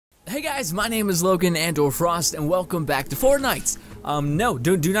Hey guys, my name is Logan and/or Frost, and welcome back to FORTNITE. No,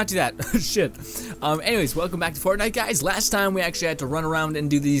 do not do that. Shit. Anyways, welcome back to FORTNITE, guys. Last time we actually had to run around and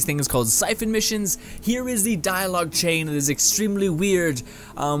do these things called siphon missions. Here is the dialogue chain. It is extremely weird,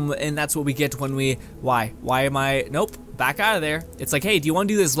 and that's what we get when we. Why am I? Nope. Back out of there. It's like, hey, do you want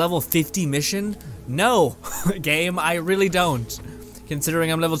to do this level 50 mission? No, game, I really don't.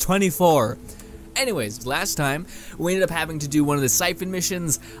 Considering I'm level 24. Anyways, last time we ended up having to do one of the siphon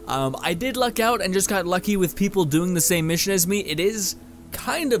missions. I did luck out and just got lucky with people doing the same mission as me. It is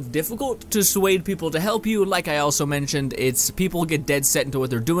kind of difficult to persuade people to help you. Like I also mentioned, it's people get dead set into what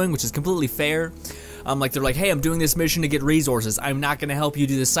they're doing, which is completely fair. Like they're like, hey, I'm doing this mission to get resources. I'm not gonna help you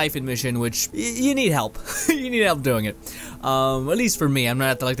do the siphon mission, which you need help. You need help doing it. At least for me, I'm not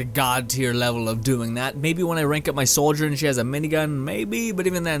at the, like the god tier level of doing that. Maybe when I rank up my soldier and she has a minigun, maybe, but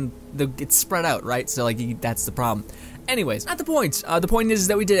even then, it's spread out, right? So like that's the problem. Anyways, not the point. The point is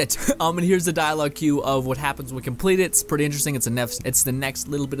that we did it. And here's the dialogue cue of what happens when we complete it. It's pretty interesting. It's the next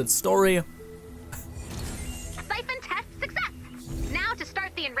little bit of the story. Siphon test success. Now to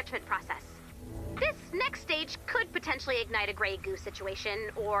start the enrichment process. This next stage could potentially ignite a gray goo situation,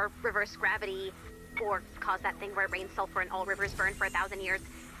 or reverse gravity, or cause that thing where it rains sulfur and all rivers burn for 1,000 years.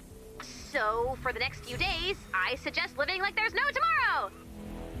 So, for the next few days, I suggest living like there's no tomorrow!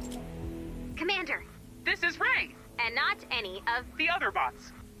 Commander. This is Ray. And not any of the other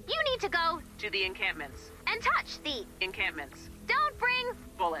bots. You need to go To the encampments. and touch the Encampments. Don't bring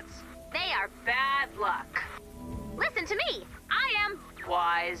Bullets. They are Bad luck. Listen to me. I am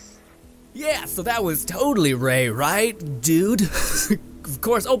Wise. Yeah, so that was totally Ray, right, dude? Of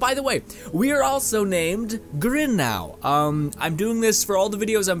course. Oh, by the way, we are also named Grin now. I'm doing this for all the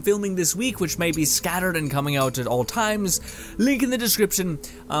videos I'm filming this week, which may be scattered and coming out at all times. Link in the description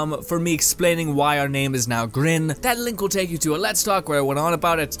for me explaining why our name is now Grin. That link will take you to a Let's Talk where I went on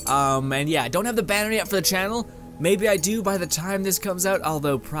about it. And yeah, I don't have the banner yet for the channel. Maybe I do by the time this comes out,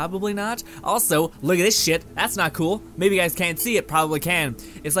 although probably not. Also, look at this shit. That's not cool. Maybe you guys can't see it, probably can.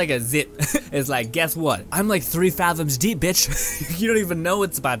 It's like a zit. It's like, guess what? I'm like 3 fathoms deep, bitch. You don't even know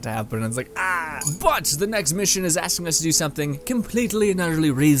what's about to happen. And it's like, ah. But the next mission is asking us to do something completely and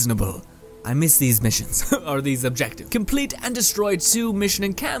utterly reasonable. I miss these missions, or these objectives. Complete and destroy 2 mission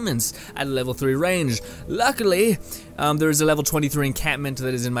encampments at a level 3 range. Luckily, there is a level 23 encampment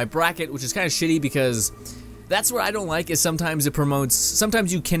that is in my bracket, which is kind of shitty because that's where I don't like is sometimes it promotes,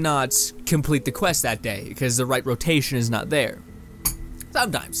 sometimes you cannot complete the quest that day because the right rotation is not there.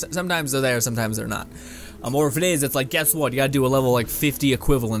 Sometimes they're there, sometimes they're not. Or if it is, it's like, guess what, you gotta do a level like 50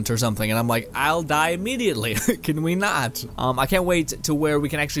 equivalent or something, and I'm like, I'll die immediately. Can we not? I can't wait to where we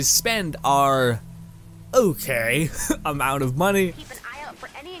can actually spend our okay amount of money. keep an eye out for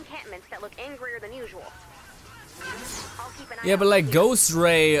any encampments that look angrier than usual. Yeah, but like Ghost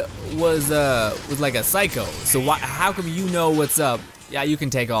Ray was like a psycho. So how come you know what's up? Yeah, you can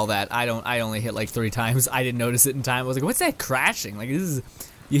take all that. I only hit like 3 times. I didn't notice it in time. I was like, what's that crashing? Like, this is,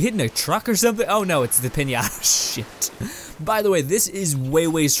 you hitting a truck or something? Oh no, it's the pinata. Shit. By the way, this is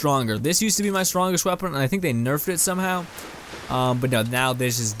way stronger. This used to be my strongest weapon, and I think they nerfed it somehow. But no, now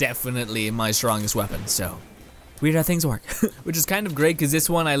this is definitely my strongest weapon. So weird how things work. Which is kind of great because this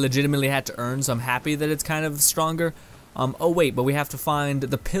one I legitimately had to earn, so I'm happy that it's kind of stronger. Oh wait, but we have to find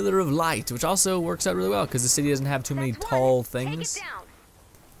the Pillar of Light, which also works out really well because the city doesn't have too many tall things.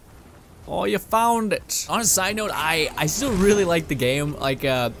 Oh, you found it. On a side note, I still really like the game, like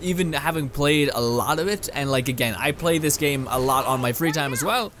even having played a lot of it, and like again, I play this game a lot on my free time as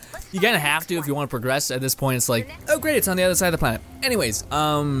well. You kind of have to if you want to progress. At this point, it's like, oh great, it's on the other side of the planet. Anyways,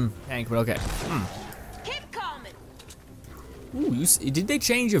 tank, but okay. Ooh, did they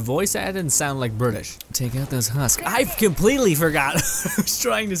change your voice? That didn't sound like British. Take out those husks. I completely forgot. I was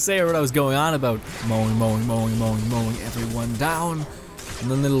trying to say what I was going on about. Mowing, everyone down. And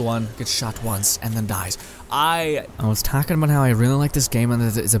the little one gets shot once and then dies. I was talking about how I really like this game and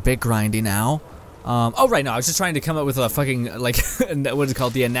it's a bit grindy now. Oh right, no, I was just trying to come up with a fucking, like, what is it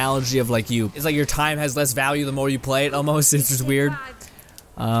called? The analogy of like it's like your time has less value the more you play it almost. It's just weird.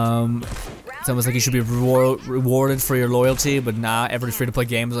 It's almost like you should be rewarded for your loyalty, but nah, every free-to-play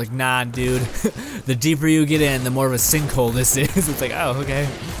game is like, nah, dude. The deeper you get in, the more of a sinkhole this is. It's like, oh, okay.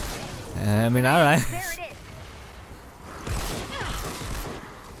 I mean, alright.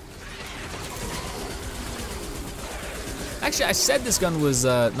 Actually, I said this gun was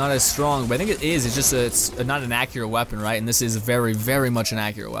not as strong, but I think it is. It's just it's not an accurate weapon, right? And this is very much an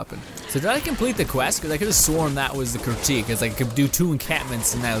accurate weapon. So did I complete the quest? Because I could have sworn that was the critique, because I could do 2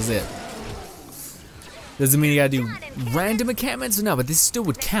 encampments and that was it. Doesn't mean you gotta do random encampments? No, but this still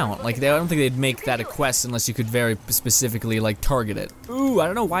would count. Like, I don't think they'd make that a quest unless you could very specifically, like, target it. Ooh, I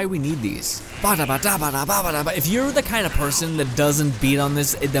don't know why we need these. If you're the kind of person that doesn't beat on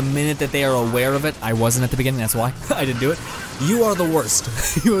this the minute that they are aware of it, I wasn't at the beginning, that's why I didn't do it, you are the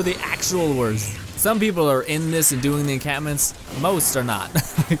worst. You are the actual worst. Some people are in this and doing the encampments, most are not.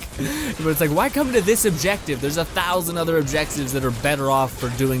 But it's like, why come to this objective? There's 1,000 other objectives that are better off for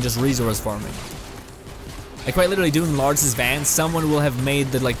doing just resource farming. Like, quite literally doing Lars' van, someone will have made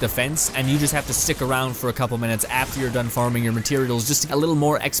the fence, and you just have to stick around for a couple minutes after you're done farming your materials, just to get a little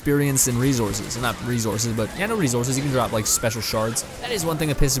more experience in resources. Not resources, but yeah, no resources. You can drop like special shards. That is one thing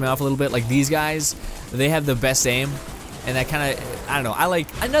that pisses me off a little bit. Like, these guys, they have the best aim. And that kind of, I don't know, I like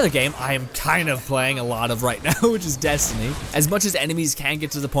another game I am kind of playing a lot of right now, which is Destiny. As much as enemies can get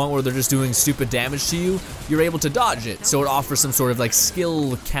to the point where they're just doing stupid damage to you, you're able to dodge it. So it offers some sort of like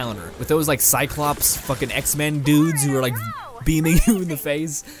skill counter. With those like Cyclops fucking X-Men dudes who are like beaming you in the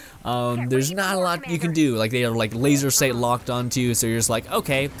face, there's not a lot you can do. Like, they are like laser sight locked onto you, so you're just like,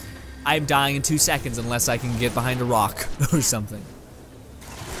 okay, I'm dying in 2 seconds unless I can get behind a rock or something.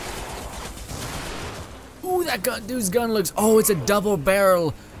 Ooh, that dude's gun looks, oh, it's a double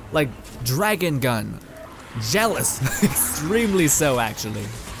barrel, like, dragon gun. Jealous, extremely so, actually.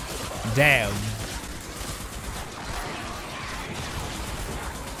 Damn.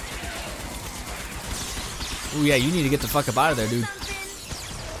 Ooh, yeah, you need to get the fuck up out of there, dude.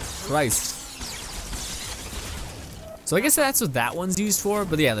 Christ. So I guess that's what that one's used for,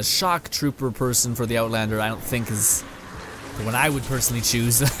 but yeah, the shock trooper person for the Outlander I don't think is the one I would personally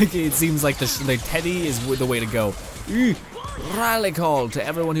choose. It seems like the Teddy is the way to go. Rally call to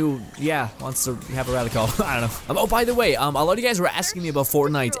everyone who, yeah, wants to have a rally call. I don't know. Oh, by the way, a lot of you guys were asking me about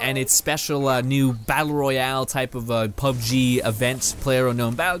FORTNITE and its special new Battle Royale type of PUBG event, Player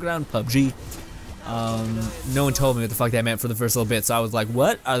Unknown Battleground, PUBG. No one told me what the fuck that meant for the first little bit, so I was like,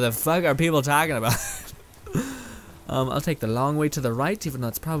 what the fuck are people talking about? I'll take the long way to the right, even though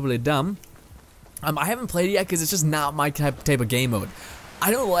it's probably dumb. I haven't played it yet because it's just not my type of game mode. I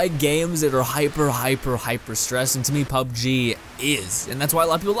don't like games that are hyper stressed, and to me PUBG is, and that's why a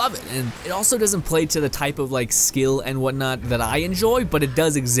lot of people love it. And it also doesn't play to the type of like skill and whatnot that I enjoy, but it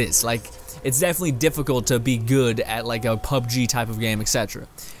does exist. Like, it's definitely difficult to be good at like a PUBG type of game, etc.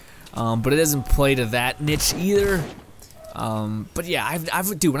 But it doesn't play to that niche either. But yeah,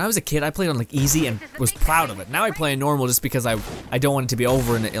 dude, when I was a kid, I played on like easy and was proud of it. Now I play on normal just because I don't want it to be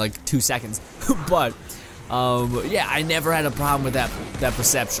over in like 2 seconds. But yeah, I never had a problem with that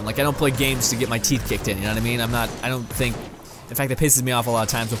perception. Like, I don't play games to get my teeth kicked in, you know what I mean? I don't think, in fact, that pisses me off a lot of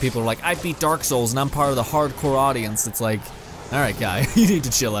times when people are like, I beat Dark Souls and I'm part of the hardcore audience. It's like, alright guy, you need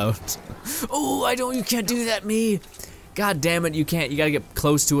to chill out. Oh, you can't do that, me. God damn it, you can't, you gotta get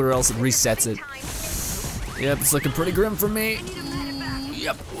close to it or else it resets it. Yep, it's looking pretty grim for me.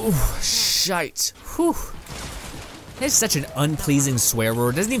 Yep, ooh, shite. Whew. That's such an unpleasing swear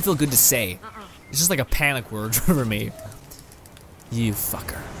word. It doesn't even feel good to say. It's just like a panic word for me. You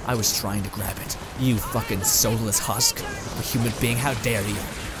fucker. I was trying to grab it. You fucking soulless husk of a human being. How dare you?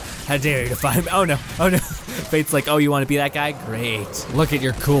 How dare you defy me? Oh no, oh no. Fate's like, oh, you want to be that guy? Great. Look at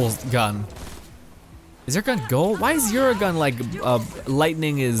your cool gun. Is your gun gold? Why is your gun like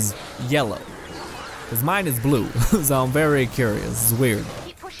lightning is yellow? Because mine is blue, so I'm very curious. It's weird.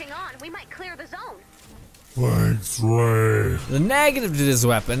 Keep pushing on. We might clear the zone. Thanks, Ray. The negative to this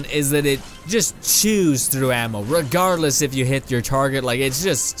weapon is that it just chews through ammo, regardless if you hit your target. Like, it's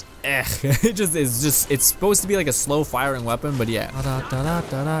just, it's supposed to be like a slow firing weapon, but yeah.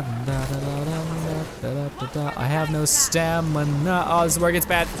 I have no stamina. Oh, this is where it gets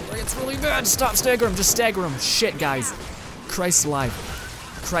bad. It's really bad. Stop, stagger him. Just stagger him. Shit, guys. Christ alive.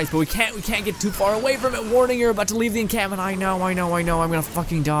 Christ, but we can't get too far away from it. Warning, you're about to leave the encampment. I know, I'm gonna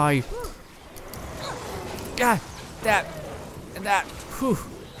fucking die. God, that, whew.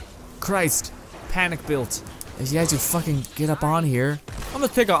 Christ, panic built. If you guys would fucking get up on here. I'm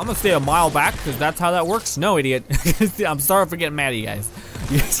gonna stay a mile back, because that's how that works. No, idiot. I'm sorry for getting mad at you guys.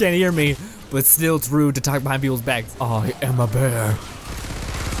 You guys can't hear me, but still it's rude to talk behind people's backs. I am a bear.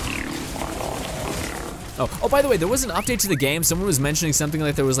 Oh, by the way, there was an update to the game. Someone was mentioning something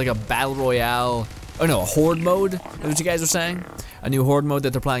like there was like a battle royale, oh no, a horde mode, is what you guys were saying? A new horde mode that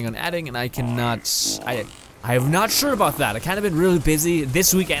they're planning on adding, and I am not sure about that. I've kind of been really busy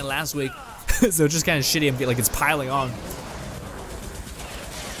this week and last week, so it's just kind of shitty. I'm like, it's piling on.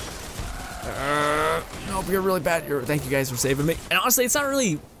 Nope, you're really bad. Thank you guys for saving me. And honestly, it's not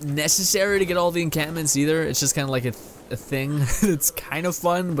really necessary to get all the encampments either. It's just kind of like a thing that's kind of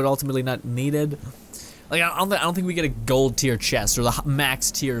fun, but ultimately not needed. Like, I don't think we get a gold tier chest or the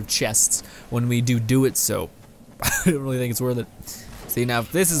max tier of chests when we do it, so I don't really think it's worth it. See, now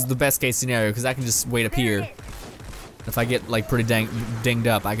this is the best case scenario because I can just wait up here. If I get like pretty dinged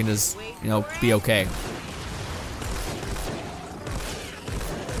up, I can just, you know, be okay.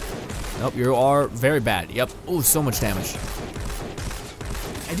 Nope, you are very bad. Yep. Oh, so much damage.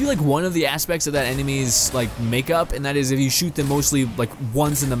 I do like one of the aspects of that enemy's like makeup, and that is if you shoot them mostly like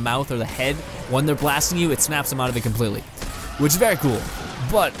once in the mouth or the head, when they're blasting you, it snaps them out of it completely, which is very cool.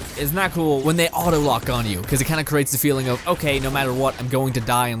 But it's not cool when they auto-lock on you, because it kind of creates the feeling of, okay, no matter what, I'm going to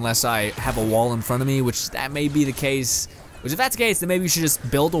die unless I have a wall in front of me, which that may be the case. Which if that's the case, then maybe you should just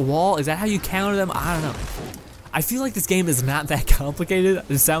build a wall. Is that how you counter them? I don't know. I feel like this game is not that complicated.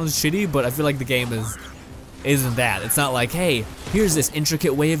 It sounds shitty, but I feel like the game isn't that. It's not like, hey, here's this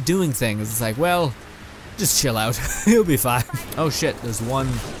intricate way of doing things. It's like, well, just chill out. You'll be fine. Oh shit, there's one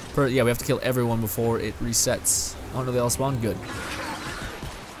per, yeah, we have to kill everyone before it resets. Oh no, they all spawn? Good.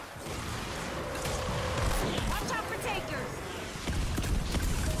 Watch out for takers.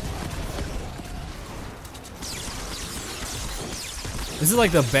 This is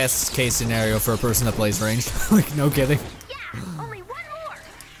like the best case scenario for a person that plays ranged. Like, no kidding. Yeah, only one more.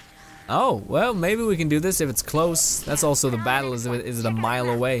 Oh, well, maybe we can do this if it's close. That's also the battle, is it a mile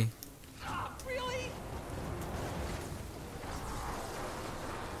away? Really?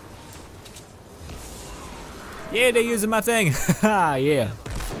 Yeah, they're using my thing. Haha, yeah.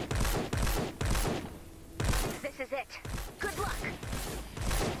 This is it. Good luck.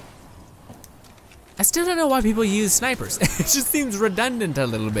 I still don't know why people use snipers. It just seems redundant a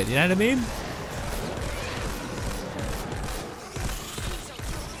little bit, you know what I mean?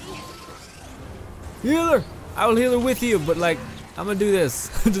 Healer! I will heal her with you, but like, I'm gonna do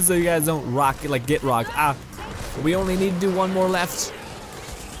this. Just so you guys don't rock it, like get rocked. Ah, we only need to do one more left.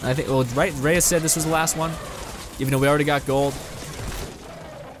 I think, well, right, Reyes said this was the last one. Even though we already got gold.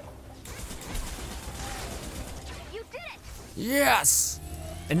 You did it. Yes!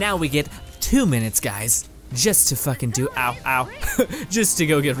 And now we get 2 minutes, guys. Just to fucking do, ow. Just to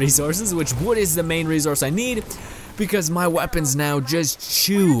go get resources, which wood is the main resource I need. Because my weapons now just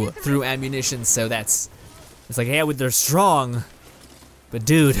chew through ammunition, so it's like, yeah, they're strong, but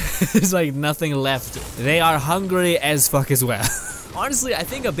dude, there's like nothing left. They are hungry as fuck as well. Honestly, I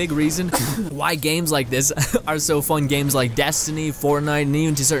think a big reason why games like this are so fun, games like Destiny, Fortnite, and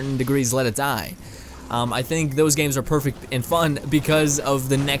even to certain degrees Let It Die, I think those games are perfect and fun because of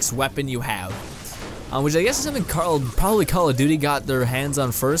the next weapon you have. Which I guess is something probably Call of Duty got their hands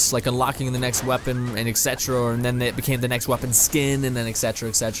on first, like unlocking the next weapon and etc. And then it became the next weapon skin, and then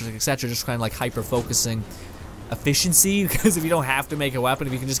etc. Just kind of like hyper focusing efficiency, because if you don't have to make a weapon,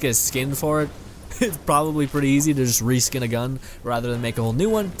 if you can just get a skin for it, it's probably pretty easy to just reskin a gun rather than make a whole new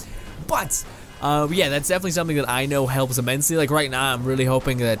one. But yeah, that's definitely something that I know helps immensely. Like right now, I'm really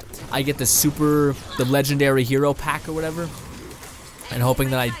hoping that I get the legendary hero pack or whatever. And hoping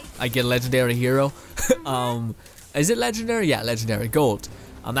that I get a legendary hero. Is it legendary? Yeah, legendary gold.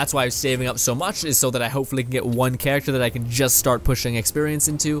 That's why I'm saving up so much, is so that I hopefully can get one character that I can just start pushing experience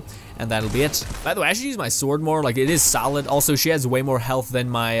into, and that'll be it. By the way, I should use my sword more. Like, it is solid. Also, she has way more health than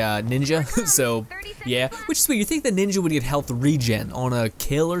my ninja, so yeah. Which is weird. You think the ninja would get health regen on a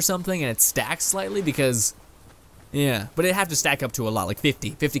kill or something, and it stacks slightly because. Yeah, but it'd have to stack up to a lot, like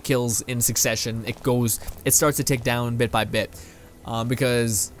 50 kills in succession. It starts to tick down bit by bit.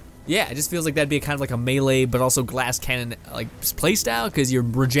 Because, yeah, it just feels like that'd be kind of like a melee, but also glass cannon like playstyle, because you're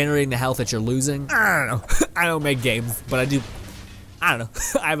regenerating the health that you're losing. I don't know. I don't make games, but I do. I don't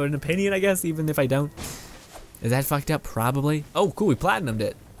know. I have an opinion, I guess, even if I don't. Is that fucked up? Probably. Oh, cool. We platinumed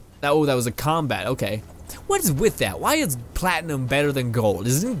it. Oh, that was a combat. Okay. What is with that? Why is platinum better than gold?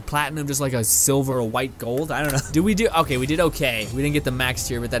 Isn't platinum just like a silver or white gold? I don't know. Did we do? Okay, we did okay. We didn't get the max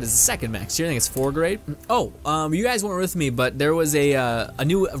tier, but that is the second max tier. I think it's 4 grade. Oh, you guys weren't with me, but there was a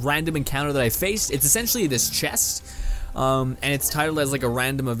new random encounter that I faced. It's essentially this chest, and it's titled as like a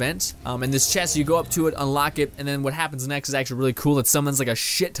random event. And this chest, you go up to it, unlock it, and then what happens next is actually really cool. It summons like a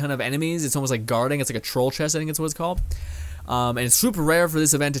shit ton of enemies. It's almost like guarding. It's like a troll chest, I think it's what it's called. And it's super rare for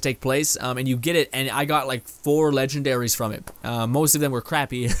this event to take place, and you get it, and I got like 4 legendaries from it. Most of them were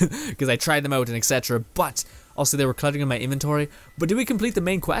crappy, because I tried them out and etc., but also they were cluttering in my inventory. But did we complete the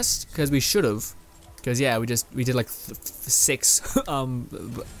main quest? Because we should have. Because yeah, we did like 6, what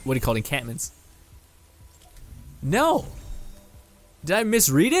do you call it, encampments? No! Did I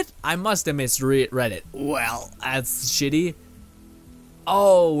misread it? I must have misread it. Well, that's shitty.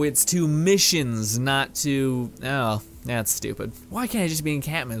 Oh, it's 2 missions, not 2, oh. That's stupid. Why can't I just be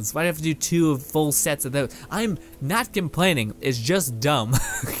encampments? Why do I have to do 2 full sets of those? I'm not complaining. It's just dumb.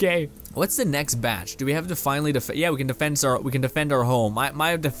 Okay? What's the next batch? Do we have to finally defend? Yeah, we can defend our home.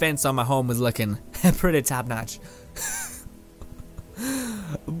 My defense on my home is looking pretty top notch.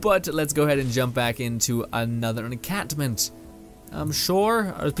 But let's go ahead and jump back into another encampment. I'm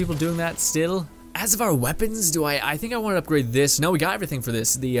sure. Are people doing that still? As of our weapons, I think I want to upgrade this. No, we got everything for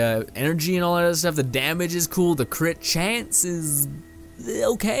this. The energy and all that other stuff. The damage is cool. The crit chance is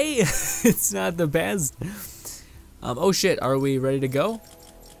okay. It's not the best. Oh shit, are we ready to go?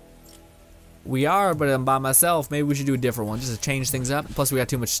 We are, but I'm by myself. Maybe we should do a different one just to change things up. Plus we got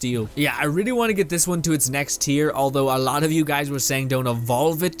too much steel. Yeah, I really want to get this one to its next tier, although a lot of you guys were saying don't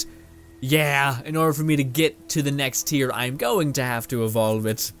evolve it. Yeah, in order for me to get to the next tier, I'm going to have to evolve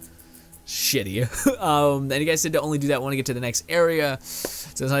it. Shitty. And you guys said to only do that when I get to the next area,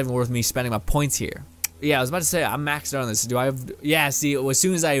 so it's not even worth me spending my points here. Yeah, I was about to say, I'm maxed out on this. Do I have, yeah, see, as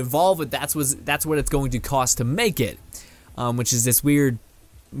soon as I evolve it, that's what it's going to cost to make it. Which is this weird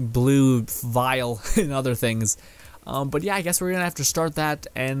blue vial and other things. But yeah, I guess we're gonna have to start that,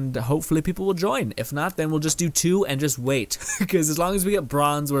 and hopefully people will join. If not, then we'll just do 2 and just wait. Because as long as we get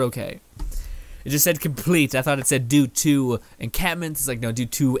bronze, we're okay. It just said complete. I thought it said do 2 encampments. It's like, no, do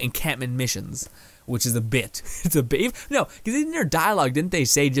 2 encampment missions, which is a bit. It's a bit. No, because in their dialogue, didn't they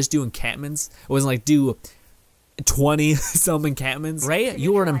say just do encampments? It wasn't like do 20 some encampments. Ray,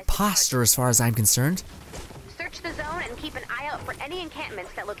 you are an imposter as far as I'm concerned. Search the zone and keep an eye out for any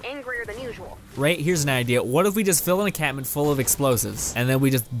encampments that look angrier than usual. Ray, here's an idea. What if we just fill an encampment full of explosives and then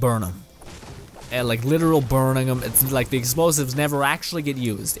we just burn them? And like literal burning them. It's like the explosives never actually get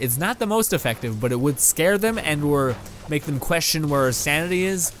used. It's not the most effective, but it would scare them and or make them question where our sanity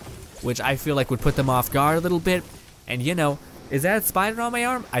is, which I feel like would put them off guard a little bit. And you know, is that a spider on my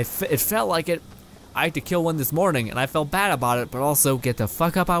arm? It felt like it. I had to kill one this morning and I felt bad about it, but also get the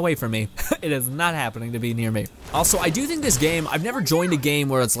fuck up away from me. It is not happening to be near me. Also, I do think this game, I've never joined a game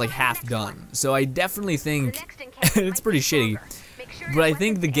where it's like half done. So I definitely think it's pretty shitty. But I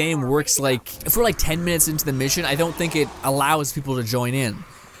think the game works like, if we're like 10 minutes into the mission, I don't think it allows people to join in.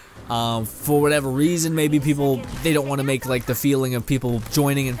 For whatever reason, maybe people, they don't want to make like the feeling of people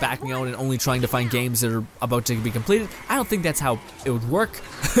joining and backing out and only trying to find games that are about to be completed. I don't think that's how it would work.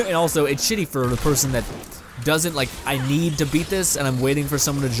 And also, it's shitty for the person that doesn't like, I need to beat this and I'm waiting for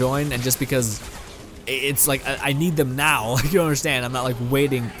someone to join, and just because it's like, I need them now. You understand? I'm not like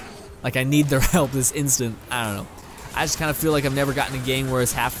waiting, like I need their help this instant. I don't know. I just kind of feel like I've never gotten a game where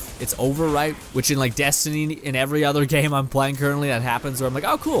it's over, right? Which in like Destiny, in every other game I'm playing currently, that happens where I'm like,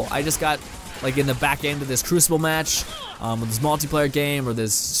 oh cool, I just got like in the back end of this Crucible match, with this multiplayer game or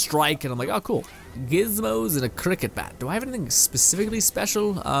this strike, and I'm like, oh cool. Gizmos and a cricket bat. Do I have anything specifically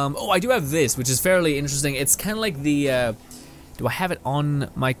special? Oh, I do have this, which is fairly interesting. It's kind of like the, do I have it on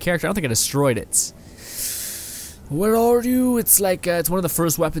my character? I don't think I destroyed it. Where are you? It's like, it's one of the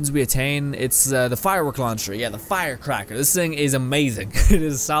first weapons we attain. It's the firework launcher. Yeah, the firecracker. This thing is amazing. It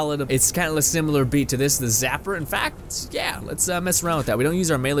is solid. It's kind of a similar beat to this, the zapper. In fact, yeah, let's mess around with that. We don't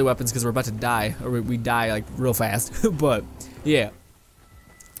use our melee weapons because we're about to die, or we die like real fast. But, yeah.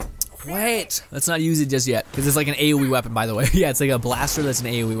 Wait, let's not use it just yet, because it's like an AoE weapon, by the way. Yeah, it's like a blaster that's an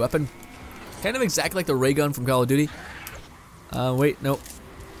AoE weapon. Kind of exactly like the ray gun from Call of Duty. Wait, nope.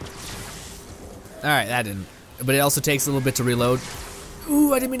 Alright, that didn't. But it also takes a little bit to reload.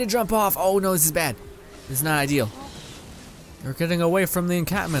 Ooh, I didn't mean to jump off. Oh no, this is bad. This is not ideal. You're getting away from the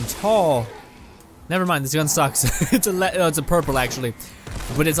encampment. Oh. Never mind, this gun sucks. It's a purple actually.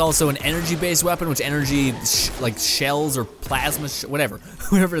 But it's also an energy-based weapon, which energy, like shells or plasma, whatever.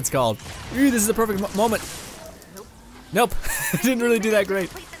 Whatever it's called. Ooh, this is the perfect moment. Nope. Didn't really do that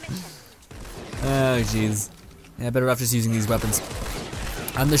great. Oh, jeez. Yeah, better off just using these weapons.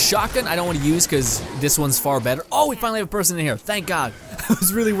 The shotgun I don't want to use because this one's far better. Oh, we finally have a person in here. Thank God. I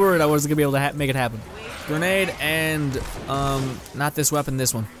was really worried I wasn't gonna be able to make it happen. Grenade and not this weapon,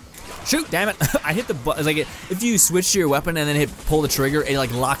 this one. Shoot! Damn it! I hit the button. Like if you switch to your weapon and then pull the trigger, it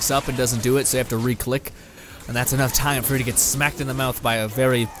like locks up and doesn't do it, so you have to re-click, and that's enough time for you to get smacked in the mouth by a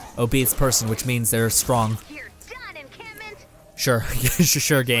very obese person, which means they're strong. You're done, encampment. Sure,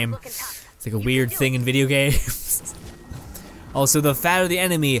 sure, game. It's like a weird thing in video games. Also, the fatter the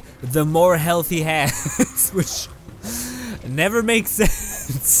enemy, the more health he has, which never makes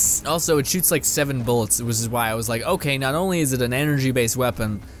sense. Also, it shoots like 7 bullets, which is why I was like, okay, not only is it an energy-based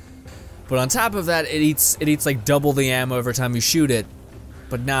weapon, but on top of that, it eats like double the ammo every time you shoot it.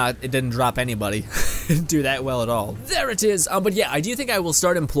 But nah, it didn't drop anybody. It didn't do that well at all. There it is. But yeah, I do think I will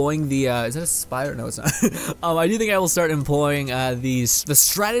start employing the, is that a spider? No, it's not. I do think I will start employing the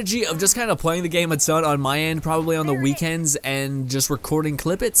strategy of just kind of playing the game a ton on my end, probably on the weekends, and just recording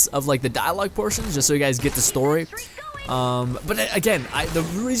clippets of like the dialogue portions, just so you guys get the story. But again, the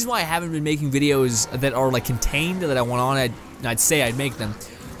reason why I haven't been making videos that are like contained that I want on, I'd say I'd make them,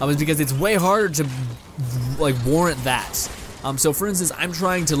 is because it's way harder to like warrant that. So for instance, I'm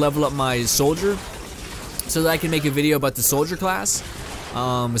trying to level up my soldier so that I can make a video about the soldier class,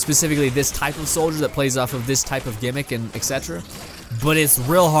 specifically this type of soldier that plays off of this type of gimmick and etc. But it's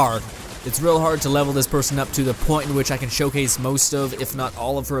real hard. It's real hard to level this person up to the point in which I can showcase most of, if not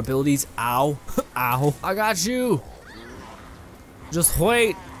all of her abilities. Ow. Ow. I got you. Just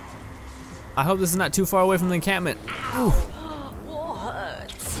wait. I hope this is not too far away from the encampment. Ooh. War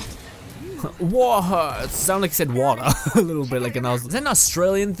hurts. War hurts. Sound like you said water. A little bit like an Is that an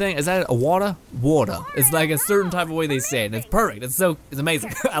Australian thing? Is that a water? Water. It's like a certain type of way they say it. It's perfect. It's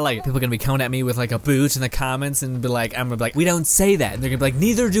amazing. I like it. People are gonna be coming at me with like a boot in the comments and be like, I'm gonna be like, we don't say that. And they're gonna be like,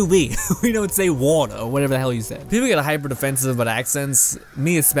 neither do we. We don't say water or whatever the hell you said. People get hyper defensive about accents.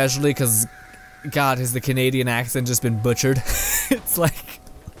 Me especially, because God, has the Canadian accent just been butchered? It's like,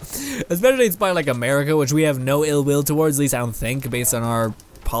 especially it's by like America, which we have no ill will towards, at least I don't think, based on our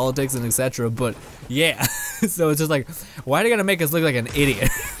politics and etc. But yeah, so it's just like, why are they gonna make us look like an idiot?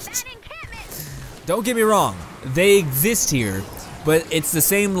 Don't get me wrong, they exist here, but it's the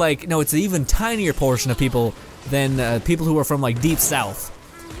same, like, no, it's an even tinier portion of people than people who are from like deep south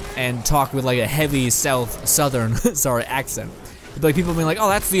and talk with like a heavy southern sorry accent. Like people being like, oh,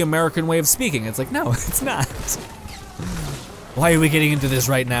 that's the American way of speaking. It's like, no, it's not. Why are we getting into this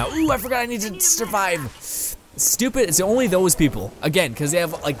right now? Ooh, I forgot I need to survive. Stupid, it's only those people, again, because they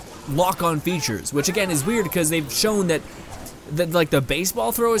have like lock-on features, which again is weird because they've shown that like the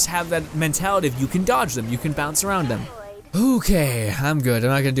baseball throwers have that mentality of you can dodge them, you can bounce around them. Okay, I'm good, I'm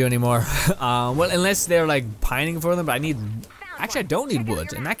not gonna do any more. Well, unless they're like pining for them, but actually I don't need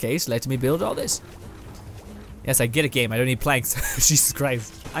wood. In that case, let me build all this. Yes, I get a game, I don't need planks. Jesus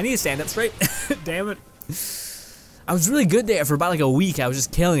Christ. I need to stand up straight. Damn it. I was really good there for about like a week. I was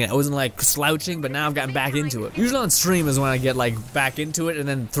just killing it. I wasn't like slouching, but now I've gotten back into it. Usually on stream is when I get like back into it, and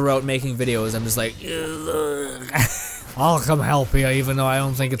then throughout making videos, I'm just like, I'll come help you, even though I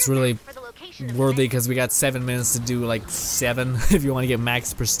don't think it's really worthy because we got 7 minutes to do like 7 if you want to get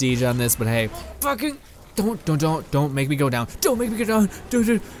max prestige on this. But hey, fucking don't make me go down. Don't make me go down. Don't.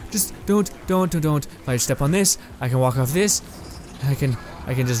 If I step on this, I can walk off this. I can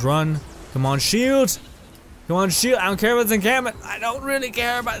just run. Come on, shield. Come on, shield. I don't care about this encampment. I don't really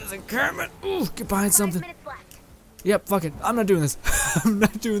care about this encampment. Ooh, get behind something. Yep, fuck it. I'm not doing this. I'm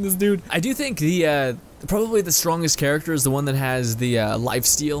not doing this, dude. I do think the probably the strongest character is the one that has the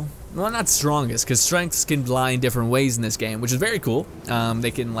lifesteal. Well, not strongest, because strengths can lie in different ways in this game, which is very cool.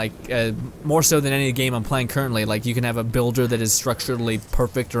 They can, like, more so than any game I'm playing currently, like, you can have a builder that is structurally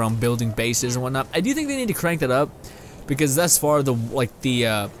perfect around building bases and whatnot. I do think they need to crank that up, because thus far,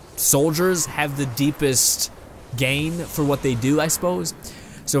 the soldiers have the deepest gain for what they do, I suppose.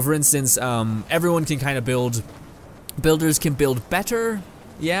 So, for instance, everyone can kind of build. Builders can build better,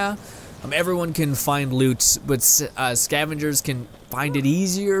 yeah. Everyone can find loot, but scavengers can find it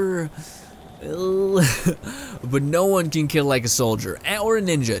easier. But no one can kill like a soldier or a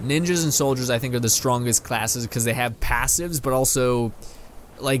ninja. Ninjas and soldiers, I think, are the strongest classes because they have passives, but also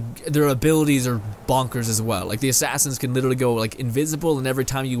like their abilities are bonkers as well. Like the assassins can literally go like invisible, and every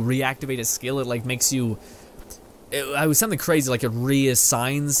time you reactivate a skill, it like makes you. It was something crazy, like it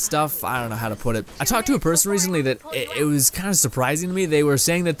reassigns stuff. I don't know how to put it. I talked to a person recently that it was kind of surprising to me. They were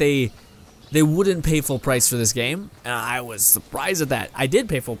saying that they wouldn't pay full price for this game, and I was surprised at that. I did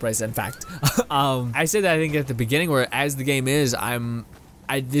pay full price, in fact. I said that I think at the beginning, where as the game is,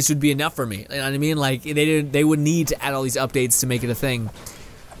 this would be enough for me. You know what I mean? Like they would need to add all these updates to make it a thing.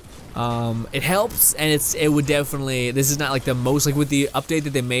 It helps, and it would definitely. This is not like the most, like with the update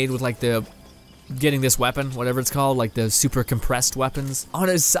that they made with like the. Getting this weapon, whatever it's called, like the super compressed weapons. On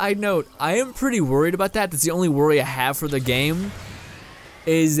a side note, I am pretty worried about that. That's the only worry I have for the game,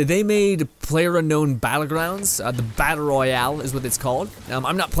 is they made PlayerUnknown Battlegrounds. The Battle Royale is what it's called.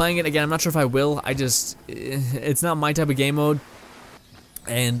 I'm not playing it again. I'm not sure if I will. It's not my type of game mode.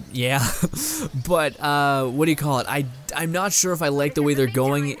 And yeah, but what do you call it? I'm not sure if I like the way they're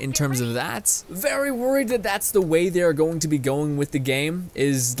going in terms of that. Very worried that that's the way they're going to be going with the game,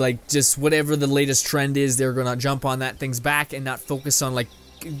 is like just whatever the latest trend is, they're gonna jump on that things back and not focus on like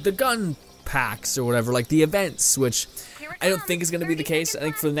the gun packs or whatever, like the events, which I don't think is gonna be the case. I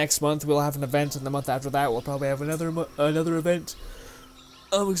think for the next month we'll have an event, and the month after that we'll probably have another event.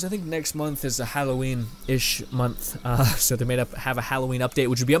 Oh, because I think next month is a Halloween-ish month, so they have a Halloween update,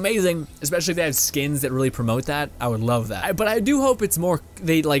 which would be amazing, especially if they have skins that really promote that. I would love that. But I do hope it's more,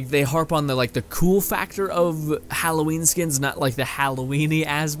 they harp on the cool factor of Halloween skins, not like the Halloween-y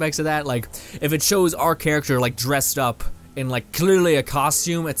aspects of that. Like, if it shows our character like dressed up in like clearly a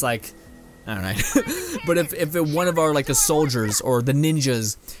costume, it's like, alright. But if one of our like the soldiers or the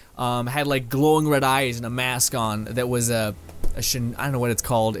ninjas had like glowing red eyes and a mask on that was I don't know what it's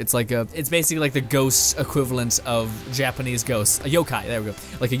called. It's basically like the ghost equivalent of Japanese ghosts. A yokai, there we go.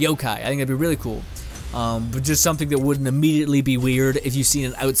 Like a yokai. I think that'd be really cool. But just something that wouldn't immediately be weird if you've seen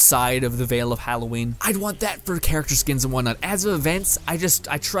it outside of the veil of Halloween. I'd want that for character skins and whatnot. As of events, I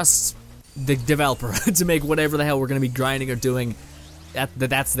trust the developer to make whatever the hell we're gonna be grinding or doing.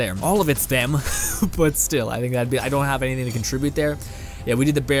 That's them. All of it's them, but still, I think I don't have anything to contribute there. Yeah, we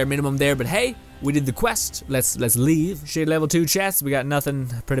did the bare minimum there, but hey, we did the quest. Let's leave. Shade level 2 chests. We got nothing.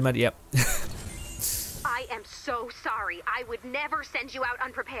 Pretty much. Yep. I am so sorry. I would never send you out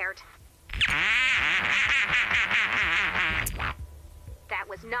unprepared. That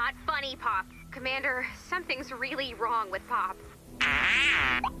was not funny, Pop. Commander, something's really wrong with Pop.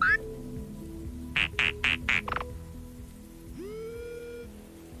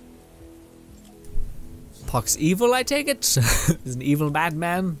 Pop's evil, I take it? Is an evil bad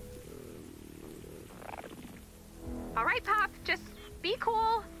man? Alright, Pop, just be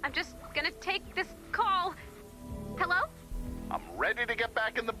cool. I'm just gonna take this call. Hello? I'm ready to get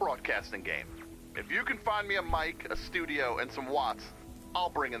back in the broadcasting game. If you can find me a mic, a studio, and some watts, I'll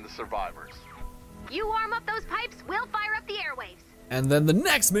bring in the survivors. You warm up those pipes, we'll fire up the airwaves. And then the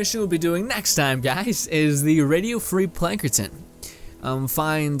next mission we'll be doing next time, guys, is the radio-free Plankerton.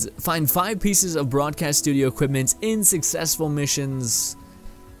 Find 5 pieces of broadcast studio equipment in successful missions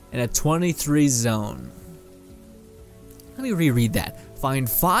in a 23 zone. Let me reread that. Find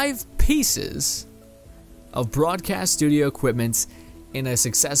 5 pieces of broadcast studio equipment in a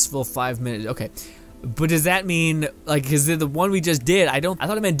successful 5-minute. Okay, but does that mean like because the one we just did? I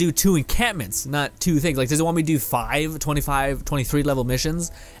thought it meant do 2 encampments, not 2 things. Like, does it want me to do 5, 25, 23 level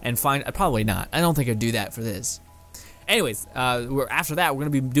missions and find? Probably not. I don't think I'd do that for this. Anyways, after that, we're gonna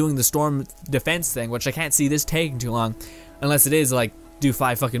be doing the storm defense thing, which I can't see this taking too long, unless it is like do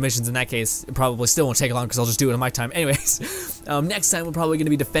 5 fucking missions. In that case, it probably still won't take long because I'll just do it on my time. Anyways, next time we're probably gonna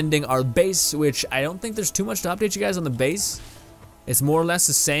be defending our base, which I don't think there's too much to update you guys on the base. It's more or less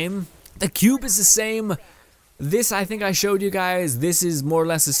the same. The cube is the same. This I think I showed you guys. This is more or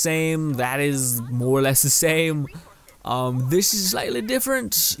less the same. That is more or less the same. This is slightly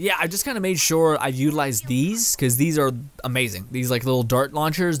different. Yeah, I just kind of made sure I utilized these because these are amazing. These like little dart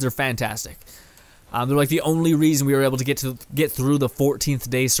launchers, they're fantastic. They're like the only reason we were able to get through the 14th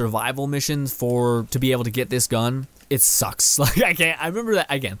day survival mission to be able to get this gun. It sucks. Like I remember that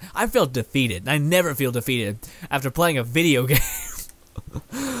again. I felt defeated. I never feel defeated after playing a video game.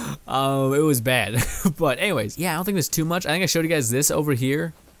 It was bad. But anyways, yeah, I don't think there's too much. I think I showed you guys this over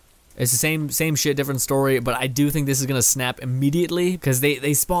here. It's the same shit, different story, but I do think this is gonna snap immediately because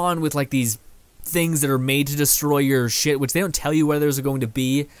they spawn with like these things that are made to destroy your shit, which they don't tell you where those are going to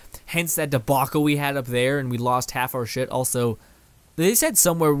be. Hence that debacle we had up there and we lost half our shit. Also, they said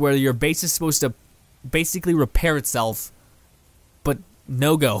somewhere where your base is supposed to basically repair itself, but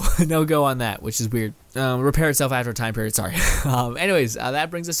no go. No go on that, which is weird. Repair itself after a time period, sorry. Anyways, that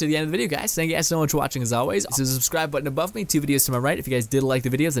brings us to the end of the video, guys. Thank you guys so much for watching as always. So the subscribe button above me, 2 videos to my right. If you guys did like the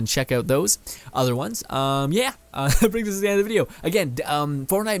videos, then check out those other ones. Yeah, that brings us to the end of the video. Again,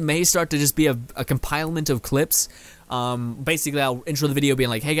 Fortnite may start to just be a compilement of clips. Basically, I'll intro the video being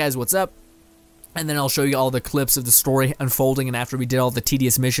like, hey guys, what's up? And then I'll show you all the clips of the story unfolding and after we did all the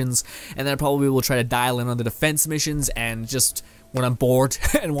tedious missions. And then I probably will try to dial in on the defense missions and just when I'm bored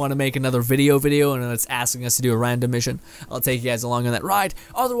and want to make another video and it's asking us to do a random mission, I'll take you guys along on that ride.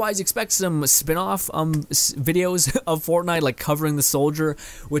 Otherwise, expect some spin-off videos of Fortnite, like covering the soldier,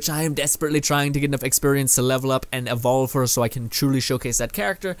 which I am desperately trying to get enough experience to level up and evolve for so I can truly showcase that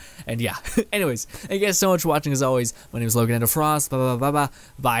character. And yeah, anyways, thank you guys so much for watching as always. My name is Logan Frost.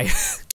 Bye.